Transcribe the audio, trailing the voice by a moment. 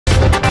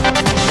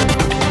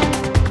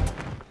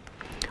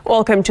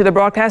Welcome to the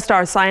broadcast.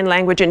 Our sign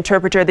language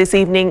interpreter this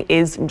evening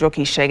is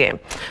Njoki Shege.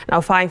 Now,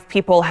 5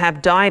 people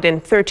have died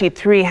and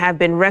 33 have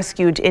been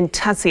rescued in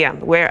Tassia,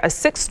 where a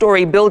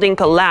 6-story building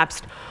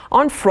collapsed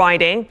on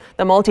Friday.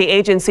 The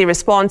multi-agency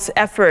response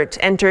effort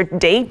entered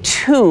day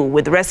 2,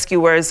 with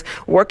rescuers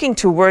working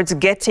towards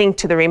getting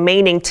to the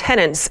remaining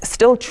tenants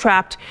still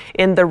trapped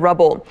in the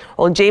rubble.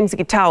 Well, James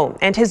Gitau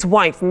and his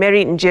wife,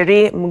 Mary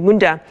Njeri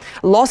Ngunda,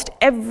 lost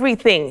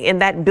everything in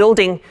that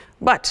building,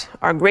 but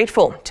are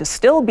grateful to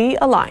still be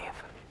alive.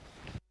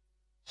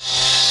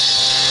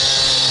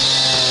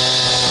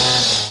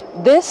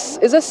 This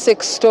is a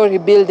 6-story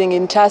building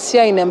in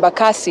Tassia in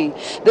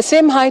Embakasi, the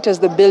same height as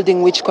the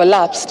building which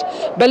collapsed.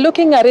 But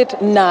looking at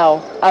it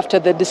now, after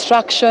the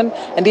destruction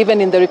and even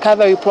in the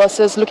recovery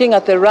process, looking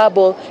at the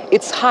rubble,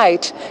 its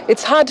height,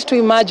 it's hard to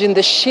imagine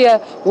the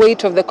sheer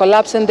weight of the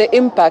collapse and the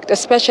impact,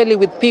 especially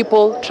with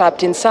people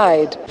trapped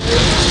inside.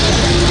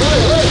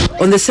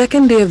 On the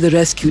second day of the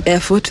rescue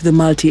effort, the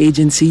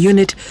multi-agency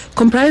unit,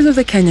 comprised of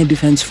the Kenya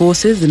Defence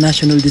Forces, the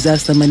National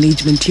Disaster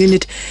Management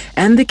Unit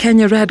and the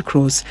Kenya Red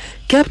Cross,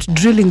 kept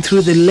drilling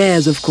through the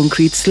layers of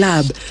concrete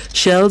slab,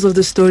 shells of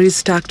the stories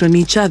stacked on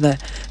each other,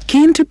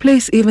 keen to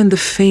place even the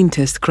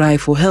faintest cry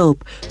for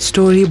help,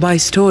 story by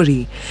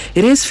story.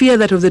 It is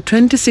feared that of the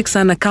 26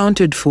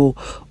 unaccounted for,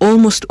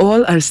 almost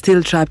all are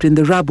still trapped in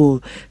the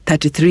rubble.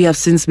 33 have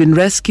since been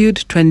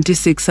rescued,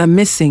 26 are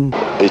missing.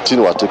 18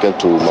 were taken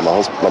to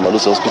Mama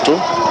Lucy Hospital,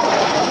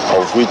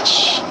 of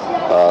which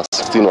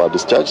 16 were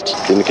discharged.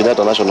 In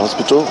Kenyatta National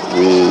Hospital,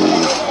 we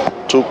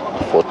took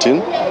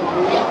 14.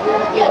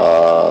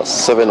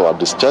 7 were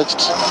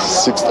discharged,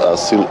 6 are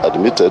still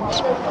admitted,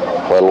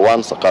 while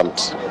 1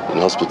 succumbed in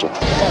hospital.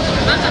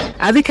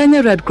 At the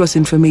Kenya Red Cross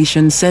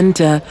Information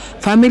Center,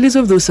 families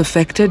of those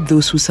affected,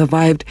 those who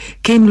survived,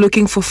 came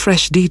looking for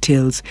fresh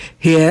details.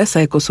 Here,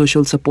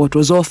 psychosocial support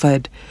was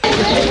offered.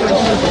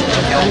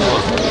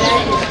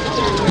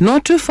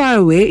 Not too far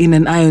away, in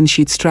an iron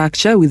sheet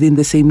structure within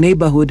the same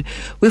neighborhood,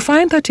 we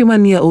find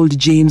 31-year-old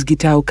James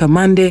Gitau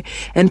Kamande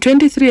and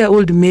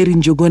 23-year-old Mary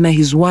Njeri Ngunda,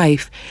 his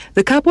wife.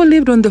 The couple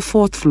lived on the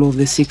 4th floor of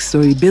the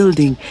 6-story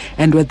building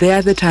and were there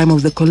at the time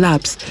of the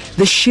collapse.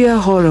 The sheer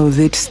horror of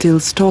it still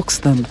stalks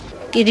them.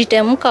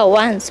 Ilitemuka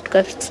once,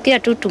 tukasikia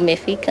tu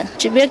tumefika.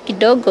 Chibia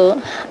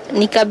kidogo,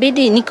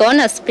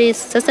 nikaona space,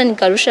 sasa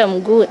nikarusha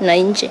mguu na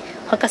nje.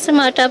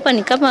 Wakasema hata hapa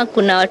ni kama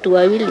kuna watu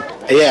wawili.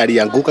 Yeye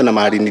alianguka na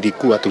mahali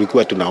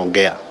tulikuwa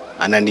tunaongea.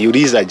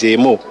 Ananiuliza,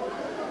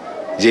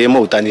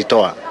 "Jemo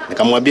utanitoa?"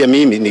 Nikamwambia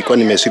mimi nilikuwa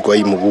nimeshikwa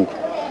hii mguu.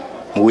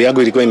 Mguu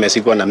yangu ilikuwa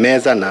imeshikwa na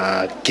meza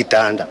na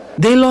kitanda.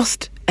 They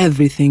lost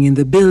everything in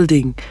the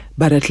building,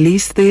 but at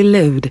least they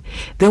lived.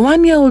 The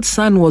 1-year-old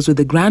son was with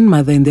the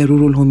grandmother in their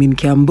rural home in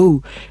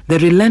Kiambu. The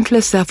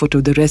relentless effort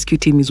of the rescue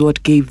team is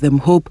what gave them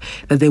hope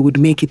that they would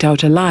make it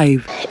out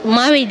alive.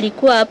 Mawe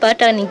ilikuwa hapa,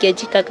 hata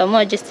ningejika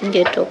kama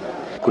singetoka.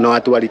 Kuna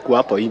watu walikuwa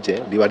hapo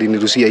nje,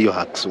 walinirushia hiyo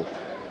haksu.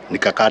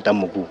 Nikakata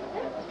mguu.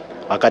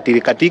 Wakati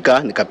nikatika,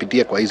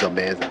 nikapitia kwa hizo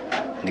meza,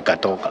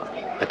 nikatoka.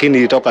 Lakini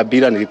nilitoka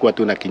bila, nilikuwa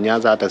tu na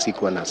kinyaza, hata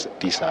sikuwa na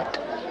t-shirt.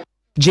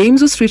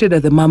 James was treated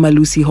at the Mama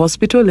Lucy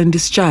Hospital and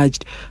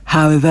discharged.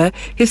 However,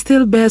 he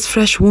still bears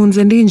fresh wounds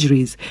and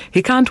injuries.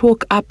 He can't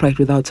walk upright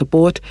without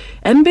support,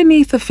 and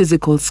beneath the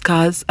physical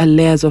scars are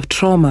layers of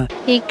trauma.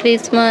 Hii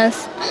Christmas,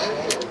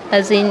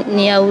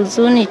 ni ya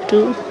huzuni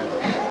tu.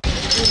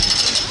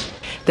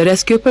 The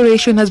rescue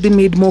operation has been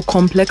made more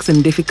complex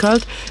and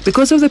difficult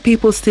because of the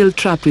people still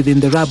trapped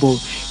within the rubble.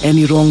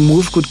 Any wrong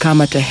move could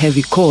come at a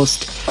heavy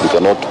cost. We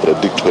cannot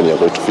predict when you're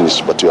going to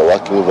finish, but we are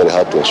working very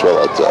hard to ensure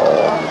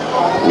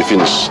that we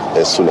finish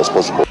as soon as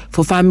possible.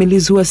 For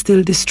families who are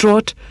still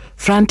distraught,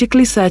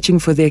 frantically searching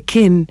for their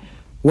kin,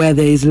 where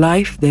there is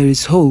life, there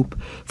is hope.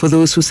 For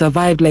those who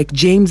survived like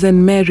James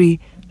and Mary,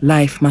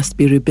 life must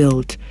be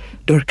rebuilt.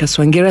 Dorcas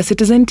Wangira,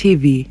 Citizen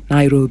TV,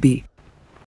 Nairobi.